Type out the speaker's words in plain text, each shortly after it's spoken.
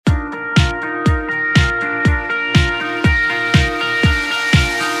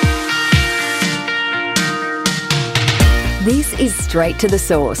is Straight to the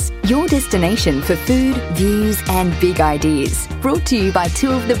Source, your destination for food, views and big ideas. Brought to you by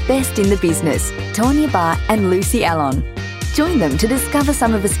two of the best in the business, Tonya Barr and Lucy Allon. Join them to discover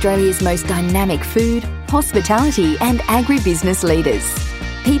some of Australia's most dynamic food, hospitality and agribusiness leaders.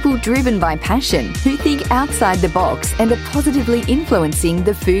 People driven by passion who think outside the box and are positively influencing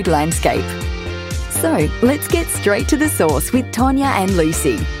the food landscape. So let's get straight to the source with Tonya and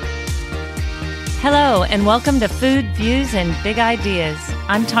Lucy. Hello and welcome to Food, Views and Big Ideas.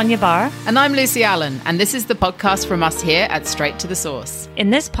 I'm Tonya Barr. And I'm Lucy Allen, and this is the podcast from us here at Straight to the Source.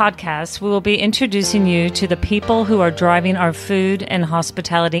 In this podcast, we will be introducing you to the people who are driving our food and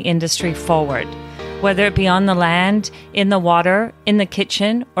hospitality industry forward, whether it be on the land, in the water, in the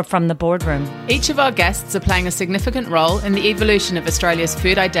kitchen, or from the boardroom. Each of our guests are playing a significant role in the evolution of Australia's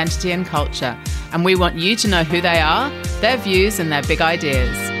food identity and culture, and we want you to know who they are, their views and their big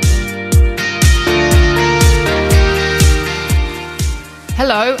ideas.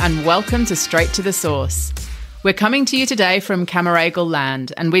 Hello and welcome to Straight to the Source. We're coming to you today from Camaragal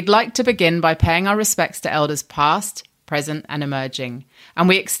land, and we'd like to begin by paying our respects to elders past, present and emerging. And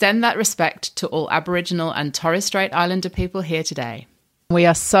we extend that respect to all Aboriginal and Torres Strait Islander people here today. We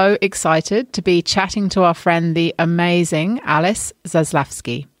are so excited to be chatting to our friend, the amazing Alice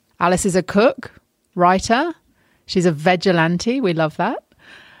Zaslavsky. Alice is a cook, writer. She's a Vege-Lante. We love that.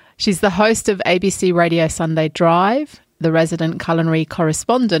 She's the host of ABC Radio Sunday Drive, the resident culinary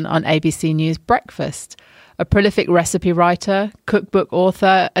correspondent on ABC News Breakfast, a prolific recipe writer, cookbook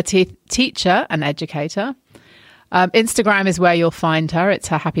author, a teacher and educator. Instagram is where you'll find her. It's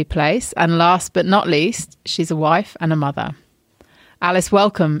her happy place. And last but not least, she's a wife and a mother. Alice,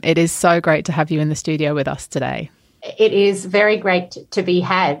 welcome. It is so great to have you in the studio with us today. It is very great to be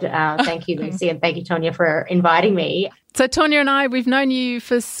had. Thank you, Lucy, and thank you, Tonya, for inviting me. So Tonya and I, we've known you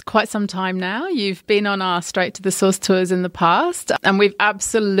for quite some time now. You've been on our Straight to the Source tours in the past, and we've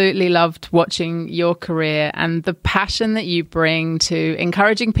absolutely loved watching your career and the passion that you bring to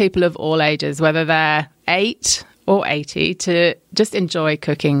encouraging people of all ages, whether they're 8 or 80, to just enjoy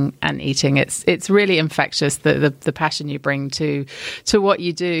cooking and eating. It's really infectious, the passion you bring to what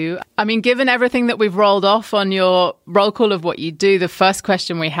you do. I mean, given everything that we've rolled off on your roll call of what you do, the first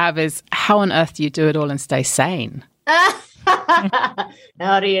question we have is, how on earth do you do it all and stay sane?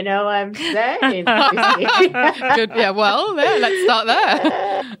 How do you know I'm saying? Good. Yeah, well, let's start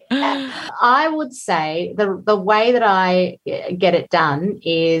there. I would say the way that I get it done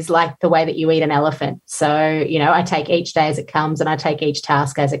is like the way that you eat an elephant. So, I take each day as it comes and I take each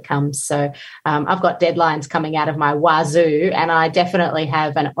task as it comes. So I've got deadlines coming out of my wazoo, and I definitely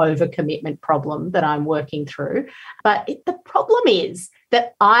have an overcommitment problem that I'm working through. But the problem is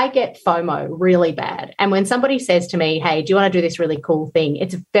that I get FOMO really bad. And when somebody says to me, hey, do you want to do this really cool thing?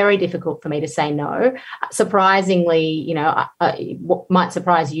 It's very difficult for me to say no. Surprisingly, what might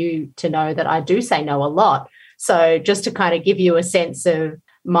surprise you to know that I do say no a lot. So just to kind of give you a sense of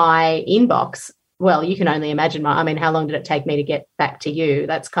my inbox, well, you can only imagine how long did it take me to get back to you?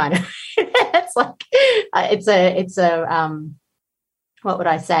 That's kind of, it's like, what would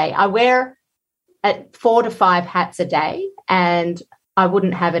I say? I wear 4 to 5 hats a day, and I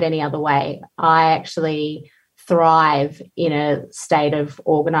wouldn't have it any other way. I actually thrive in a state of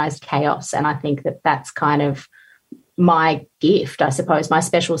organised chaos, and I think that that's kind of my gift, I suppose. My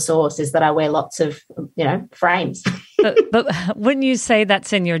special sauce is that I wear lots of, frames. But wouldn't you say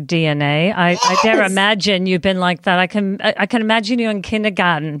that's in your DNA? Yes. I dare imagine you've been like that. I can imagine you in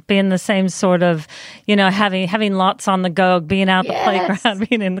kindergarten being the same sort of, having lots on the go, being out the playground,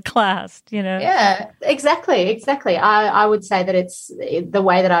 being in the class, Yeah, exactly. I would say that it's the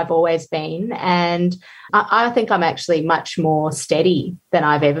way that I've always been. And I think I'm actually much more steady than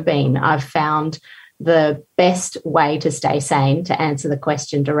I've ever been. I've found the best way to stay sane, to answer the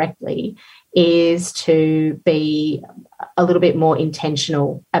question directly, is to be a little bit more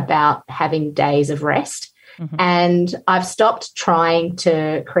intentional about having days of rest. Mm-hmm. And I've stopped trying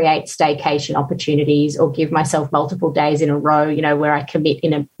to create staycation opportunities or give myself multiple days in a row, where I commit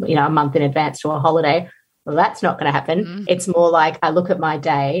in a month in advance to a holiday. Well, that's not going to happen. Mm-hmm. It's more like I look at my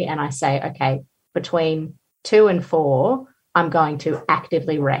day and I say, okay, between 2 and 4, I'm going to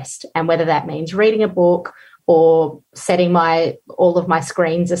actively rest. And whether that means reading a book or setting all of my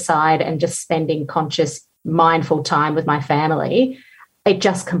screens aside and just spending conscious, mindful time with my family, it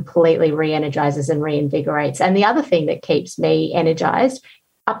just completely re-energizes and reinvigorates. And the other thing that keeps me energized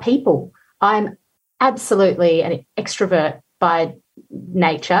are people. I'm absolutely an extrovert by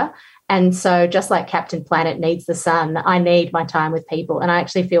nature. And so just like Captain Planet needs the sun, I need my time with people. And I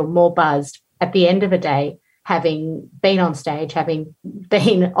actually feel more buzzed at the end of a day having been on stage, having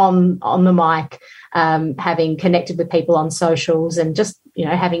been on the mic, having connected with people on socials, and just,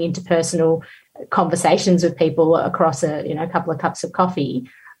 having interpersonal conversations with people across a couple of cups of coffee.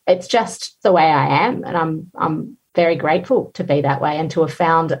 It's just the way I am, and I'm very grateful to be that way and to have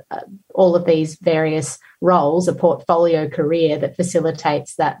found all of these various roles, a portfolio career that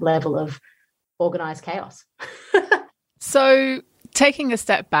facilitates that level of organised chaos. So, taking a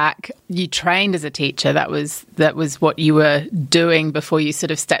step back, you trained as a teacher. That was what you were doing before you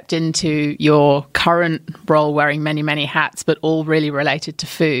sort of stepped into your current role, wearing many, many hats, but all really related to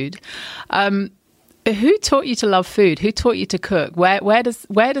food. Who taught you to love food? Who taught you to cook? Where does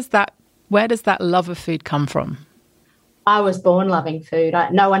that love of food come from? I was born loving food.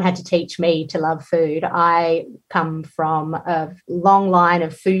 No one had to teach me to love food. I come from a long line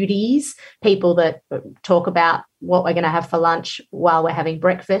of foodies, people that talk about what we're going to have for lunch while we're having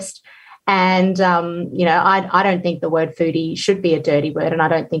breakfast. And, I don't think the word foodie should be a dirty word, and I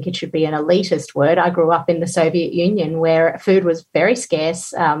don't think it should be an elitist word. I grew up in the Soviet Union where food was very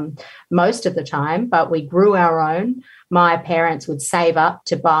scarce most of the time, but we grew our own. My parents would save up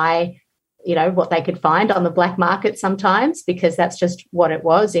to buy what they could find on the black market sometimes, because that's just what it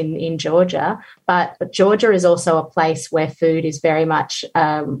was in Georgia. But Georgia is also a place where food is very much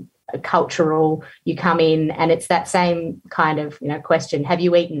cultural. You come in and it's that same kind of question, have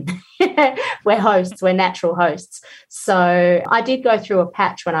you eaten? We're hosts, we're natural hosts. So I did go through a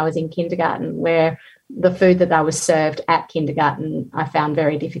patch when I was in kindergarten where the food that I was served at kindergarten I found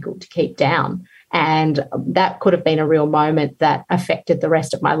very difficult to keep down. And that could have been a real moment that affected the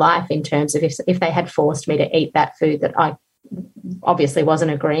rest of my life in terms of if they had forced me to eat that food that I obviously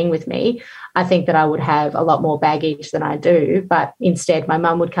wasn't agreeing with me, I think that I would have a lot more baggage than I do. But instead, my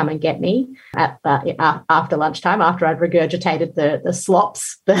mum would come and get me after lunchtime, after I'd regurgitated the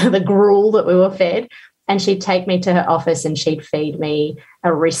slops, the gruel that we were fed, and she'd take me to her office and she'd feed me a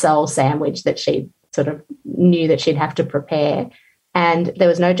rissole sandwich that she sort of knew that she'd have to prepare. And there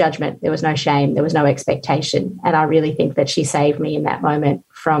was no judgment, there was no shame, there was no expectation. And I really think that she saved me in that moment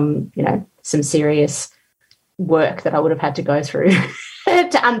from, some serious work that I would have had to go through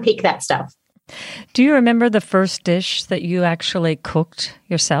to unpick that stuff. Do you remember the first dish that you actually cooked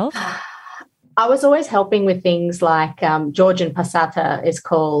yourself? I was always helping with things like Georgian passata is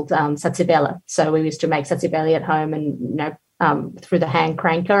called satsibela. So we used to make satsibeli at home and, through the hand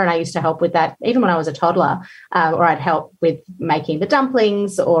cranker, and I used to help with that even when I was a toddler, or I'd help with making the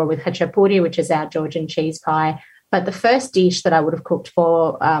dumplings or with khachapuri, which is our Georgian cheese pie. But the first dish that I would have cooked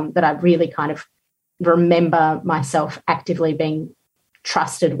for that I really kind of remember myself actively being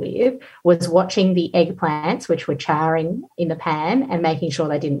trusted with was watching the eggplants, which were charring in the pan, and making sure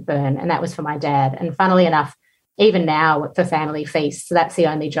they didn't burn. And that was for my dad. And funnily enough, even now for family feasts, that's the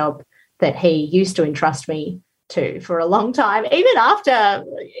only job that he used to entrust me to for a long time. Even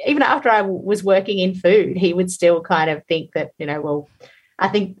after I was working in food, he would still kind of think that, I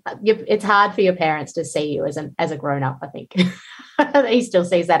think it's hard for your parents to see you as a grown-up, I think. He still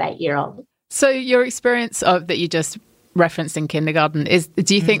sees that 8-year-old. So your experience of that you just referenced in kindergarten,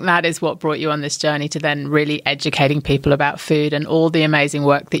 do you think that is what brought you on this journey to then really educating people about food and all the amazing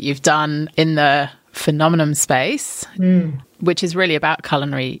work that you've done in the phenomenon space, which is really about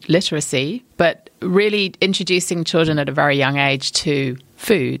culinary literacy, but really introducing children at a very young age to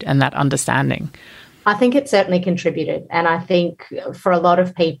food and that understanding? I think it certainly contributed. And I think for a lot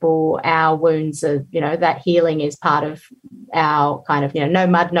of people, our wounds are, that healing is part of our kind of, no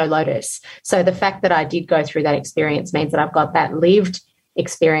mud, no lotus. So the fact that I did go through that experience means that I've got that lived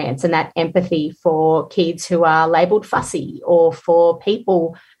experience and that empathy for kids who are labelled fussy, or for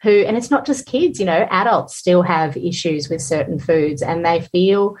people who, and it's not just kids, adults still have issues with certain foods and they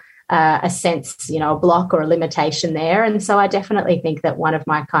feel a sense, a block or a limitation there. And so I definitely think that one of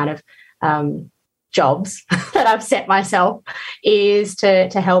my kind of jobs that I've set myself is to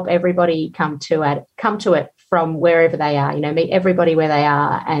help everybody come to it from wherever they are, meet everybody where they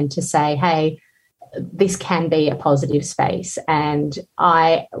are, and to say, hey, this can be a positive space, and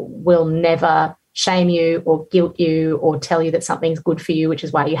I will never shame you or guilt you or tell you that something's good for you, which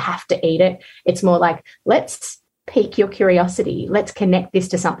is why you have to eat it. It's more like, let's pique your curiosity. Let's connect this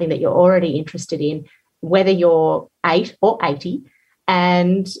to something that you're already interested in, whether you're 8 or 80,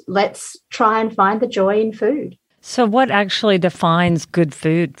 and let's try and find the joy in food. So what actually defines good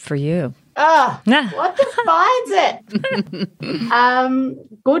food for you? What defines it?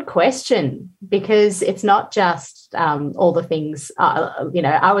 Good question, because it's not just all the things,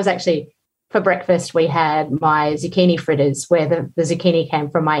 I was actually, for breakfast, we had my zucchini fritters, where the zucchini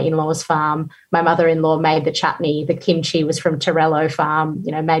came from my in-laws' farm. My mother-in-law made the chutney. The kimchi was from Torello Farm,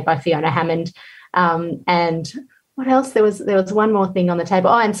 made by Fiona Hammond. And what else? There was one more thing on the table.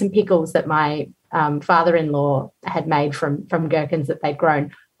 Oh, and some pickles that my father-in-law had made from gherkins that they'd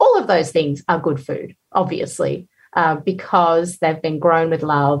grown. All of those things are good food, obviously, because they've been grown with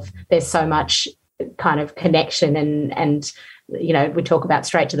love. There's so much kind of connection and you know, we talk about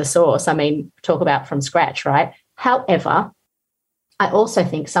straight to the source. I mean, talk about from scratch, right? However, I also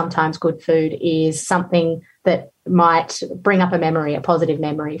think sometimes good food is something that might bring up a memory, a positive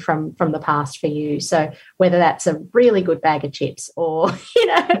memory from the past for you. So whether that's a really good bag of chips or, you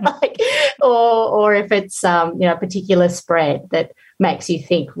know, like, or if it's, you know, a particular spread that makes you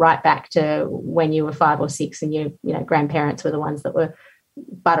think right back to when you were 5 or 6 and you know, grandparents were the ones that were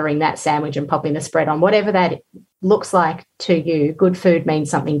buttering that sandwich and popping the spread on, whatever that looks like to you. Good food means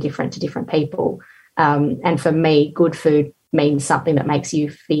something different to different people. And for me, good food means something that makes you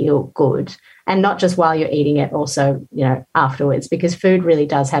feel good, and not just while you're eating it, also, you know, afterwards, because food really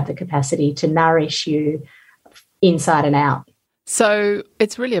does have the capacity to nourish you inside and out. So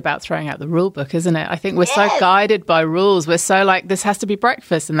it's really about throwing out the rule book, isn't it? I think we're so guided by rules. We're so like, this has to be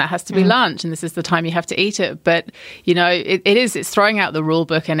breakfast and that has to be lunch and this is the time you have to eat it. But, you know, it's throwing out the rule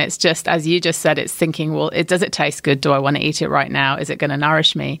book, and it's just, as you just said, it's thinking, well, does it taste good? Do I want to eat it right now? Is it going to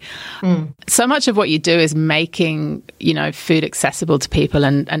nourish me? So much of what you do is making, you know, food accessible to people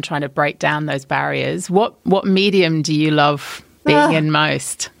and trying to break down those barriers. What medium do you love being in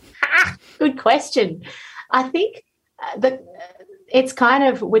most? Good question. I think it's kind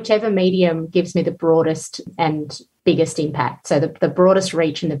of whichever medium gives me the broadest and biggest impact. So the broadest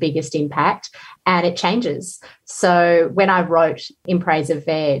reach and the biggest impact, and it changes. So when I wrote In Praise of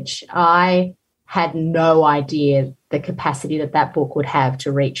Veg, I had no idea the capacity that book would have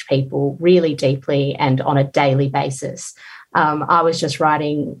to reach people really deeply and on a daily basis. I was just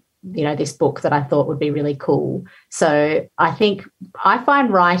writing, you know, this book that I thought would be really cool. So I think I find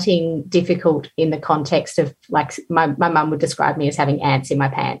writing difficult in the context of, like, my mum would describe me as having ants in my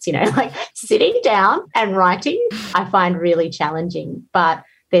pants, you know, like sitting down and writing I find really challenging. But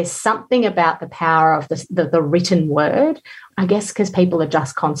there's something about the power of the written word, I guess, because people are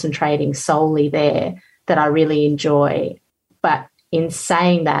just concentrating solely there, that I really enjoy. But in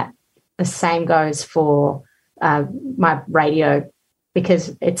saying that, the same goes for my radio,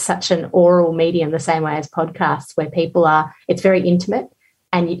 because it's such an oral medium, the same way as podcasts, where people are, it's very intimate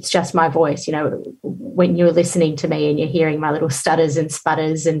and it's just my voice. You know, when you're listening to me and you're hearing my little stutters and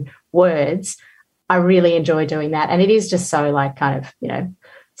sputters and words, I really enjoy doing that. And it is just so, like, kind of, you know,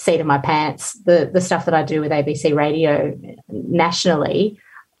 seat of my pants. The stuff that I do with ABC Radio nationally,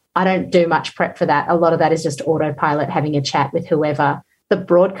 I don't do much prep for that. A lot of that is just autopilot, having a chat with whoever. The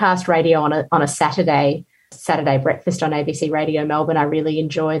broadcast radio on a Saturday breakfast on ABC Radio Melbourne, I really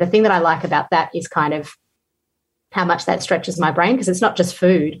enjoy. The thing that I like about that is kind of how much that stretches my brain, because it's not just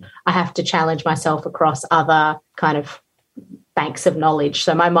food. I have to challenge myself across other kind of banks of knowledge.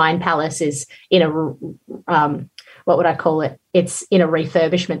 So my mind palace is in a, what would I call it? It's in a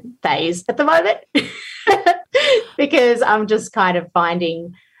refurbishment phase at the moment because I'm just kind of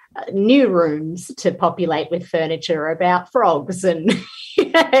finding new rooms to populate with furniture about frogs and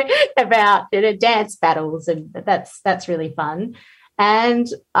about, you know, dance battles, and that's really fun. And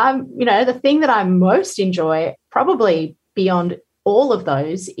you know, the thing that I most enjoy, probably beyond all of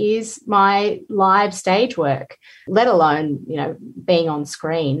those, is my live stage work, let alone, you know, being on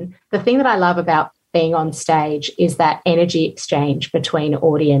screen. The thing that I love about being on stage is that energy exchange between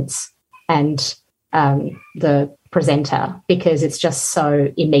audience and the presenter, because it's just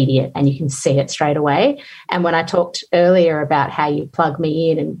so immediate and you can see it straight away. And when I talked earlier about how you plug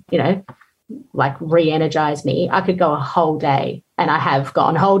me in and, you know, like re-energize me, I could go a whole day, and I have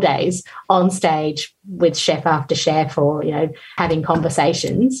gone whole days on stage with chef after chef, or, you know, having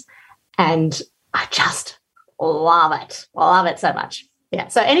conversations, and I just love it. I love it so much. Yeah.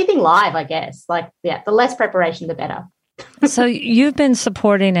 So anything live, I guess, like, yeah, the less preparation, the better. So you've been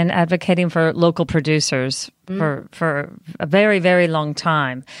supporting and advocating for local producers for a very, very long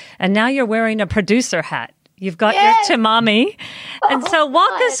time. And now you're wearing a producer hat. You've got your tamami. And so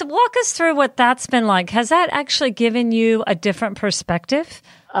walk us through what that's been like. Has that actually given you a different perspective?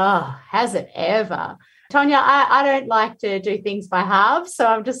 Oh, has it ever? Tonya, I don't like to do things by halves. So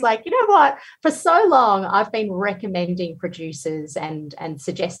I'm just like, you know what? For so long, I've been recommending producers and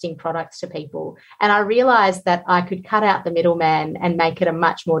suggesting products to people. And I realized that I could cut out the middleman and make it a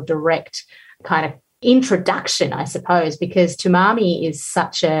much more direct kind of introduction, I suppose, because tamami is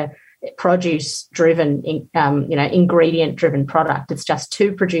such a produce-driven, ingredient-driven product. It's just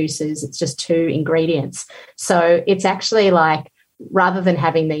 2 producers. It's just 2 ingredients. So it's actually like, rather than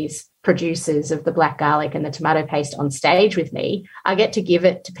having these producers of the black garlic and the tomato paste on stage with me, I get to give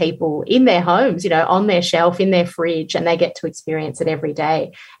it to people in their homes, on their shelf, in their fridge, and they get to experience it every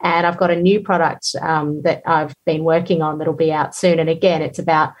day. And I've got a new product that I've been working on that'll be out soon. And again, it's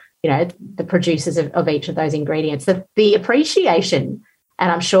about, the producers of each of those ingredients. The appreciation,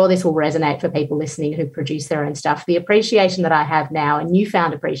 and I'm sure this will resonate for people listening who produce their own stuff, the appreciation that I have now, a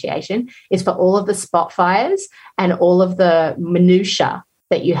newfound appreciation, is for all of the spot fires and all of the minutiae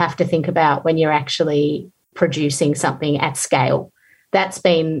that you have to think about when you're actually producing something at scale. That's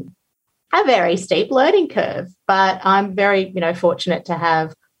been a very steep learning curve, but I'm very, fortunate to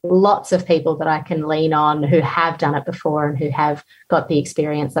have lots of people that I can lean on who have done it before and who have got the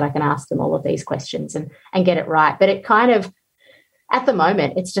experience that I can ask them all of these questions and get it right. But it kind of, at the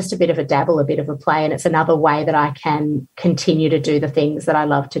moment, it's just a bit of a dabble, a bit of a play, and it's another way that I can continue to do the things that I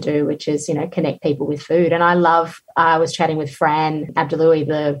love to do, which is, connect people with food. And I was chatting with Fran Abdaloui,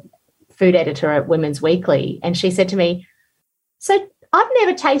 the food editor at Women's Weekly, and she said to me, "So I've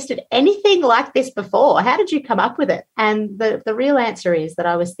never tasted anything like this before. How did you come up with it?" And the real answer is that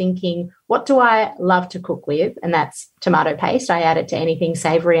I was thinking, what do I love to cook with? And that's tomato paste. I add it to anything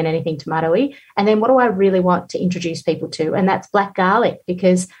savoury and anything tomatoey. And then what do I really want to introduce people to? And that's black garlic,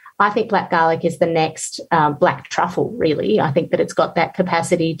 because I think black garlic is the next black truffle, really. I think that it's got that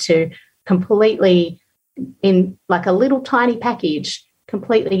capacity to completely, in like a little tiny package,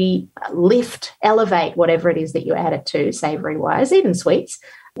 completely elevate whatever it is that you add it to, savoury-wise, even sweets.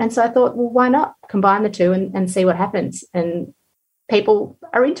 And so I thought, well, why not combine the two and see what happens? And people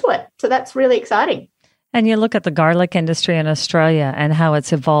are into it. So that's really exciting. And you look at the garlic industry in Australia and how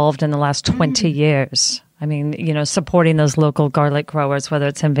it's evolved in the last 20 years. I mean, supporting those local garlic growers, whether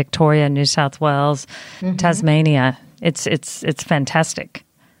it's in Victoria, New South Wales, Tasmania, it's fantastic.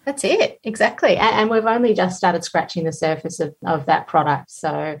 That's it, exactly. And we've only just started scratching the surface of that product.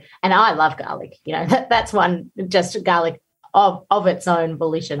 So, and I love garlic. That's one, just garlic of its own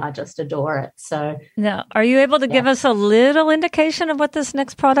volition. I just adore it. So now, are you able to give us a little indication of what this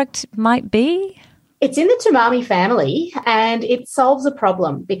next product might be? It's in the Tamami family, and it solves a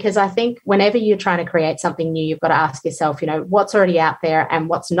problem, because I think whenever you're trying to create something new, you've got to ask yourself, what's already out there and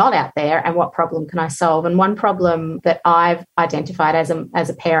what's not out there, and what problem can I solve? And one problem that I've identified as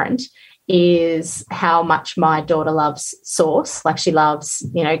a parent is how much my daughter loves sauce. Like, she loves,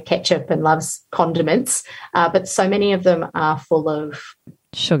 ketchup and loves condiments, but so many of them are full of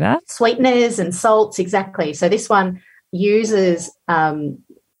sugar, sweeteners and salts. Exactly. So this one uses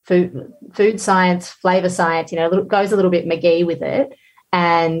food science, flavour science, goes a little bit McGee with it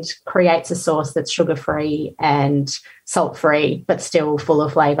and creates a sauce that's sugar-free and salt-free, but still full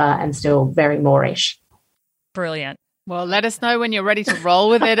of flavour and still very Moorish. Brilliant. Well, let us know when you're ready to roll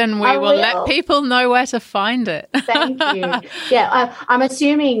with it, and we will let people know where to find it. Thank you. Yeah, I'm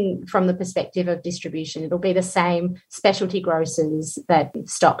assuming from the perspective of distribution, it'll be the same specialty grocers that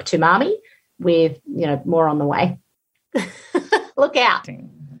stock Tamami, with, more on the way. Look out.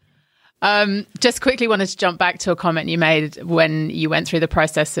 Just quickly wanted to jump back to a comment you made when you went through the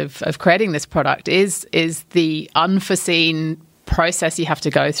process of creating this product is the unforeseen process you have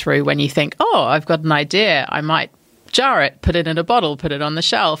to go through when you think, oh, I've got an idea, I might jar it, put it in a bottle, put it on the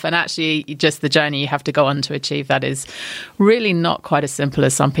shelf, and actually just the journey you have to go on to achieve that is really not quite as simple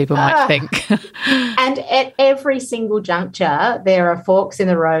as some people might think. And at every single juncture, there are forks in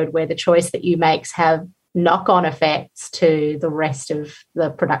the road where the choice that you make have knock-on effects to the rest of the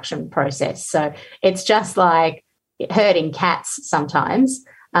production process. So it's just like herding cats sometimes,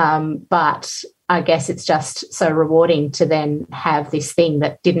 but I guess it's just so rewarding to then have this thing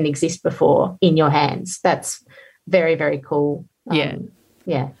that didn't exist before in your hands. That's very, very cool. Yeah.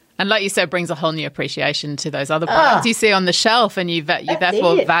 Yeah. And like you said, brings a whole new appreciation to those other products you see on the shelf, and you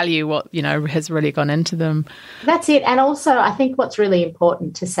therefore value what, has really gone into them. That's it. And also, I think what's really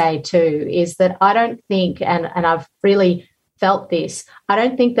important to say too is that I don't think, and I've really felt this, I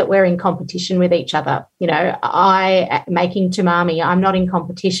don't think that we're in competition with each other. Making Tamami, I'm not in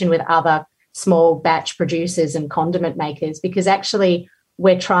competition with other small batch producers and condiment makers, because actually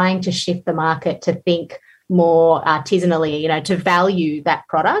we're trying to shift the market to think more artisanally, to value that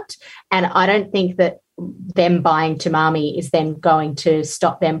product. And I don't think that them buying Tamami is then going to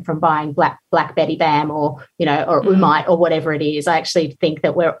stop them from buying Black Betty Bam or Umite or whatever it is. I actually think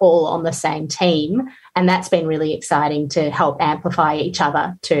that we're all on the same team, and that's been really exciting to help amplify each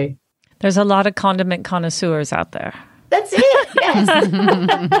other too. There's a lot of condiment connoisseurs out there. That's it, yes.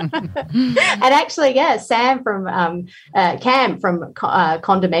 And actually, Sam from Cam from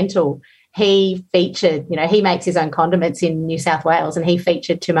Condimental, he featured, he makes his own condiments in New South Wales, and he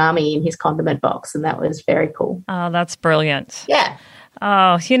featured Tamami in his condiment box, and that was very cool. Oh, that's brilliant. Yeah.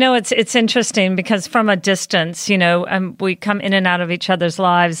 Oh, it's interesting because from a distance, we come in and out of each other's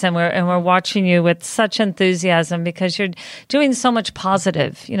lives, and we're watching you with such enthusiasm because you're doing so much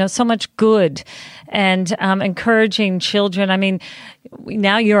positive, so much good, and encouraging children. I mean,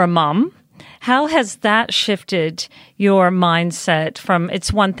 now you're a mom. How has that shifted your mindset from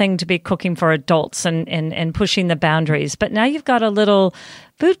it's one thing to be cooking for adults and pushing the boundaries, but now you've got a little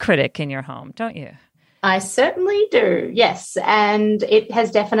food critic in your home, don't you? I certainly do, yes. And it has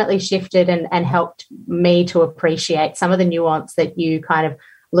definitely shifted and helped me to appreciate some of the nuance that you kind of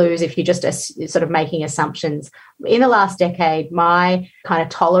lose if you're just sort of making assumptions. In the last decade, my kind of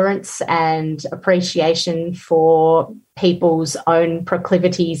tolerance and appreciation for people's own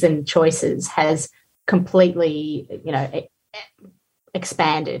proclivities and choices has completely,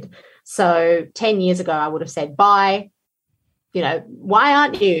 expanded. So 10 years ago, I would have said, bye. Why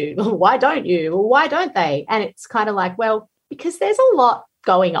aren't you? Why don't you? Why don't they? And it's kind of like, well, because there's a lot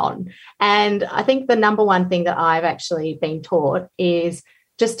going on. And I think the number one thing that I've actually been taught is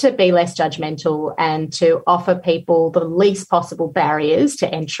just to be less judgmental and to offer people the least possible barriers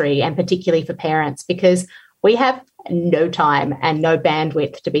to entry, and particularly for parents, because we have no time and no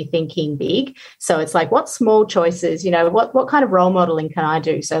bandwidth to be thinking big. So it's like, what small choices, what kind of role modeling can I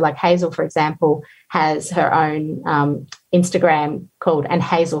do? So like Hazel, for example, has her own Instagram called And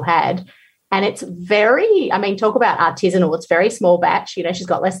Hazel Had. And it's talk about artisanal. It's very small batch. She's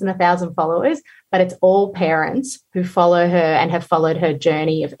got less than 1,000 followers, but it's all parents who follow her and have followed her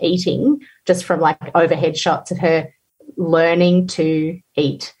journey of eating, just from like overhead shots of her learning to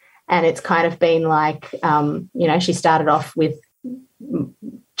eat. And it's kind of been like, she started off with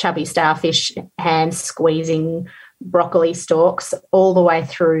chubby starfish hands squeezing broccoli stalks all the way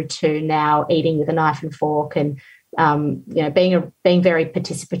through to now eating with a knife and fork, and being very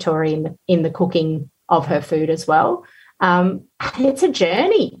participatory in the cooking of her food as well. And it's a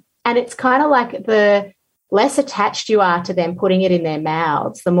journey, and it's kind of like the less attached you are to them putting it in their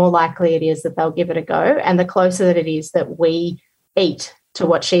mouths, the more likely it is that they'll give it a go, and the closer that it is that we eat to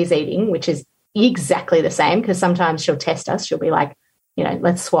what she's eating, which is exactly the same, because sometimes she'll test us. She'll be like,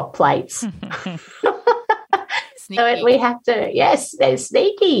 let's swap plates. So we have to, yes, they're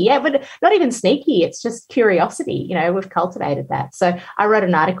sneaky. Yeah, but not even sneaky. It's just curiosity. We've cultivated that. So I wrote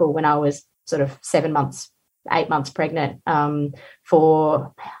an article when I was sort of 8 months pregnant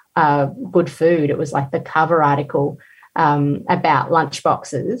for Good Food. It was like the cover article about lunch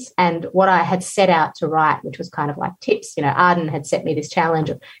boxes, and what I had set out to write, which was kind of like tips. Arden had set me this challenge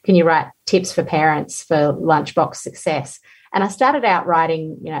of, can you write tips for parents for lunchbox success? And I started out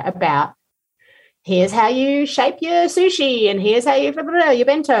writing, about here's how you shape your sushi, and here's how you your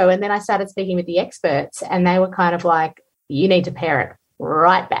bento. And then I started speaking with the experts, and they were kind of like, you need to pare it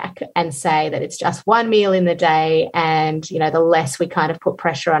right back and say that it's just one meal in the day, and the less we kind of put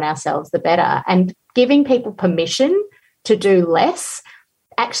pressure on ourselves, the better. And giving people permission to do less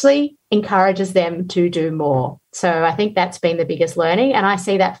actually encourages them to do more. So I think that's been the biggest learning, and I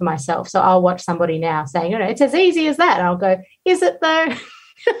see that for myself. So I'll watch somebody now saying, it's as easy as that, and I'll go, is it though?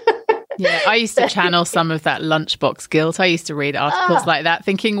 Yeah, I used to channel some of that lunchbox guilt. I used to read articles like that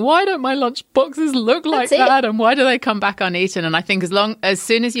thinking, why don't my lunchboxes look like that? And why do they come back uneaten? And I think as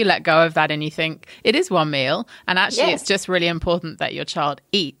soon as you let go of that and you think it is one meal, and actually it's just really important that your child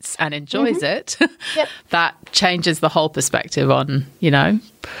eats and enjoys it, that changes the whole perspective on,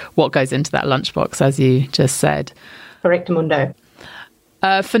 what goes into that lunchbox, as you just said. Correctamundo.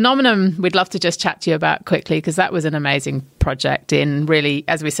 Phenomenon we'd love to just chat to you about quickly, because that was an amazing project in really,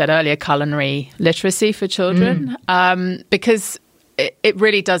 as we said earlier, culinary literacy for children, because it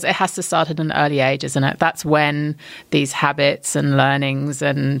really does, it has to start at an early age, isn't it? That's when these habits and learnings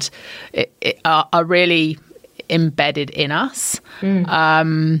and are really embedded in us.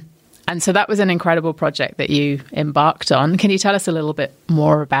 And so that was an incredible project that you embarked on. Can you tell us a little bit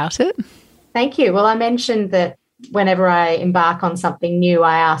more about it? Thank you. Well, I mentioned that whenever I embark on something new,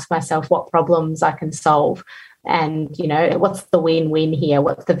 I ask myself what problems I can solve. And, what's the win-win here?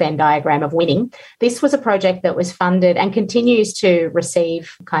 What's the Venn diagram of winning? This was a project that was funded and continues to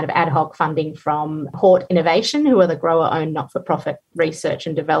receive kind of ad hoc funding from Hort Innovation, who are the grower-owned not-for-profit research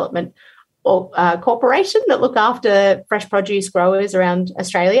and development corporation that look after fresh produce growers around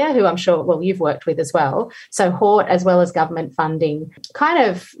Australia, who I'm sure, you've worked with as well. So Hort, as well as government funding, kind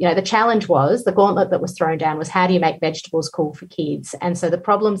of, the challenge was, the gauntlet that was thrown down was, how do you make vegetables cool for kids? And so the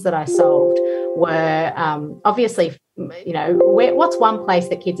problems that I solved were obviously, what's one place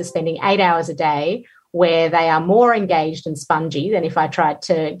that kids are spending 8 hours a day where they are more engaged and spongy than if I tried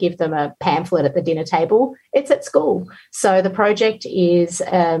to give them a pamphlet at the dinner table, it's at school. So the project is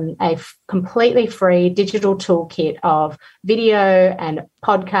completely free digital toolkit of video and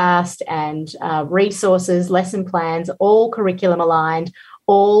podcast and resources, lesson plans, all curriculum aligned,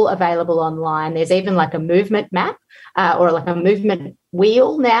 all available online. There's even like a movement map or like a movement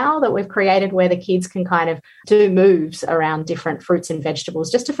wheel now that we've created where the kids can kind of do moves around different fruits and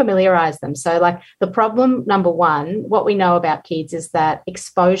vegetables just to familiarize them. So like the problem number one, what we know about kids is that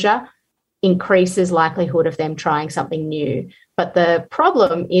exposure increases likelihood of them trying something new. But the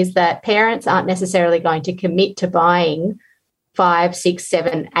problem is that parents aren't necessarily going to commit to buying 5, 6,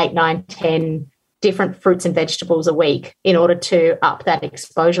 7, 8, 9, 10 different fruits and vegetables a week in order to up that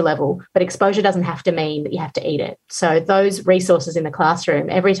exposure level. But exposure doesn't have to mean that you have to eat it. So those resources in the classroom,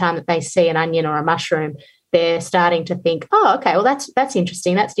 every time that they see an onion or a mushroom, they're starting to think, oh, okay, well, that's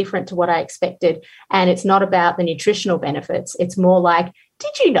interesting. That's different to what I expected. And it's not about the nutritional benefits. It's more like,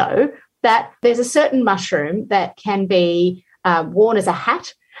 did you know that there's a certain mushroom that can be worn as a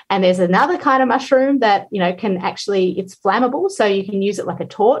hat? And there's another kind of mushroom that, can actually, it's flammable, so you can use it like a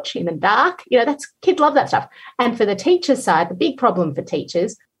torch in the dark. Kids love that stuff. And for the teacher's side, the big problem for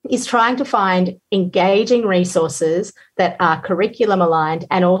teachers is trying to find engaging resources that are curriculum aligned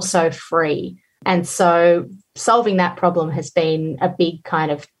and also free. And so solving that problem has been a big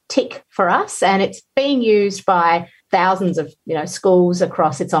kind of tick for us, and it's being used by thousands of schools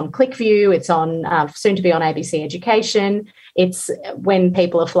across. It's on ClickView, it's on soon to be on ABC Education. It's when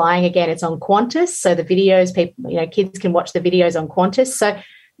people are flying again, it's on Qantas. So the videos, kids can watch the videos on Qantas. So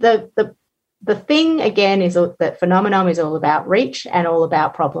the thing again is that phenomenon is all about reach and all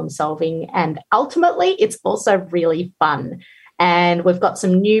about problem solving, and ultimately it's also really fun. And we've got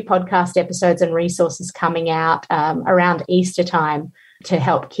some new podcast episodes and resources coming out around Easter time to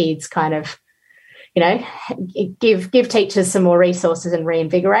help kids kind of give teachers some more resources and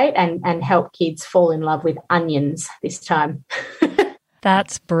reinvigorate and help kids fall in love with onions this time.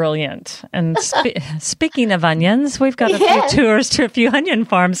 That's brilliant. And speaking of onions, we've got a few tours to a few onion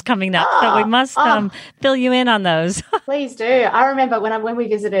farms coming up, so we must fill you in on those. Please do. I remember when we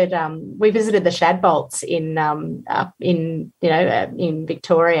visited the Shadbolts in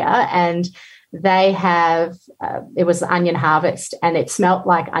Victoria, and they have it was onion harvest, and it smelt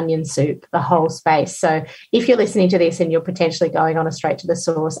like onion soup, the whole space. So if you're listening to this and you're potentially going on a straight to the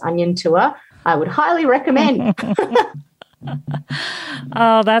source onion tour, I would highly recommend.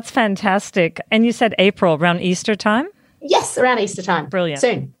 Oh, that's fantastic. And you said April, around Easter time? Yes, around Easter time. Brilliant.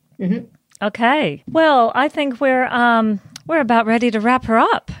 Soon. Mm-hmm. Okay. Well, I think we're about ready to wrap her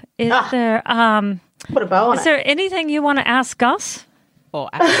up. Is there put a bow on Is there anything you want to ask us? Or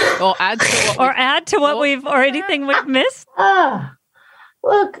add to what anything we've missed?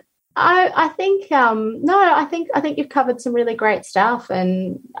 Look, I think I think you've covered some really great stuff,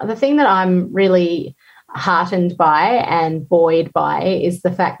 and the thing that I'm really heartened by and buoyed by is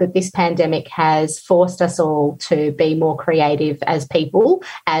the fact that this pandemic has forced us all to be more creative as people,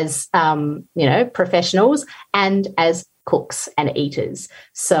 as professionals, and as cooks and eaters.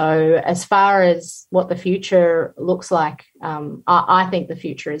 So as far as what the future looks like, I think the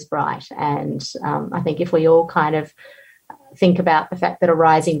future is bright. And I think if we all kind of think about the fact that a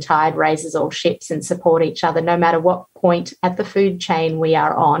rising tide raises all ships and support each other, no matter what point at the food chain we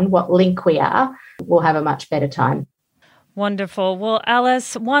are on, what link we are, we'll have a much better time. Wonderful. Well,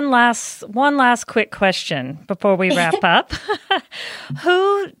 Alice, one last quick question before we wrap up.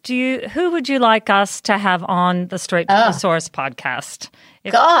 Who would you like us to have on the Straight to the Source podcast?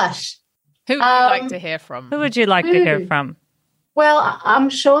 Gosh. Who would you like to hear from? Who would you like to hear from? Well, I'm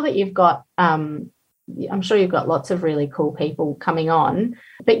sure that you've got lots of really cool people coming on.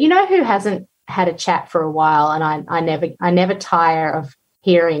 But who hasn't had a chat for a while, and I never tire of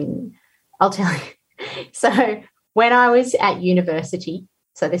hearing. I'll tell you. So when I was at university,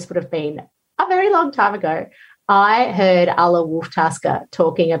 so this would have been a very long time ago, I heard Alla Wolf-Tasker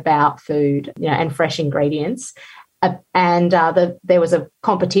talking about food, and fresh ingredients. And there was a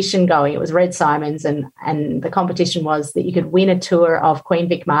competition going. It was Red Simons, and the competition was that you could win a tour of Queen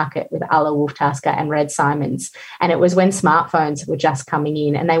Vic Market with Alla Wolf-Tasker and Red Simons. And it was when smartphones were just coming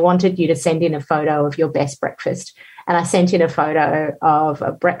in, and they wanted you to send in a photo of your best breakfast. And I sent in a photo of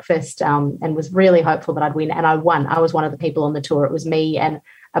a breakfast and was really hopeful that I'd win. And I won. I was one of the people on the tour. It was me and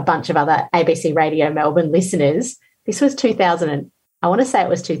a bunch of other ABC Radio Melbourne listeners. This was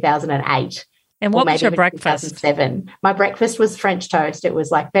 2008. And what was your breakfast? 2007. My breakfast was French toast. It was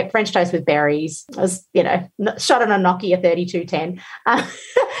like French toast with berries. I was, shot on a Nokia 3210.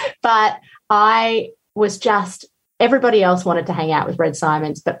 But I was just everybody else wanted to hang out with Red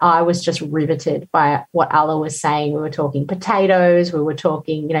Simons, but I was just riveted by what Allah was saying. We were talking potatoes. We were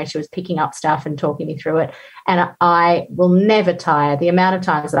talking, she was picking up stuff and talking me through it. And I will never tire. The amount of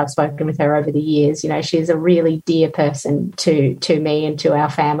times that I've spoken with her over the years, she's a really dear person to me and to our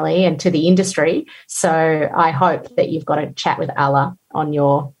family and to the industry. So I hope that you've got a chat with Allah on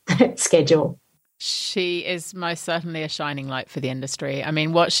your schedule. She is most certainly a shining light for the industry. I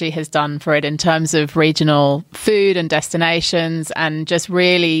mean, what she has done for it in terms of regional food and destinations, and just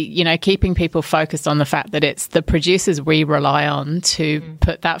really, keeping people focused on the fact that it's the producers we rely on to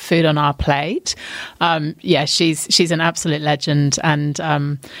put that food on our plate. She's an absolute legend,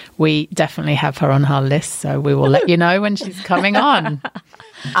 and we definitely have her on our list. So we will let you know when she's coming on.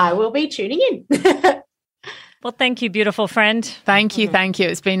 I will be tuning in. Well, thank you, beautiful friend. Thank you.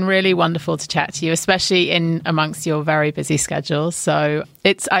 It's been really wonderful to chat to you, especially in amongst your very busy schedule. So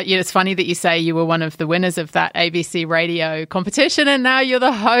it's funny that you say you were one of the winners of that ABC radio competition, and now you're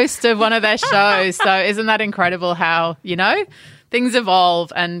the host of one of their shows. So isn't that incredible how, things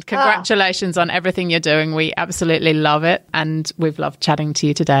evolve, and congratulations on everything you're doing. We absolutely love it, and we've loved chatting to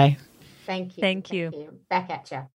you today. Thank you. Thank you. Back at you.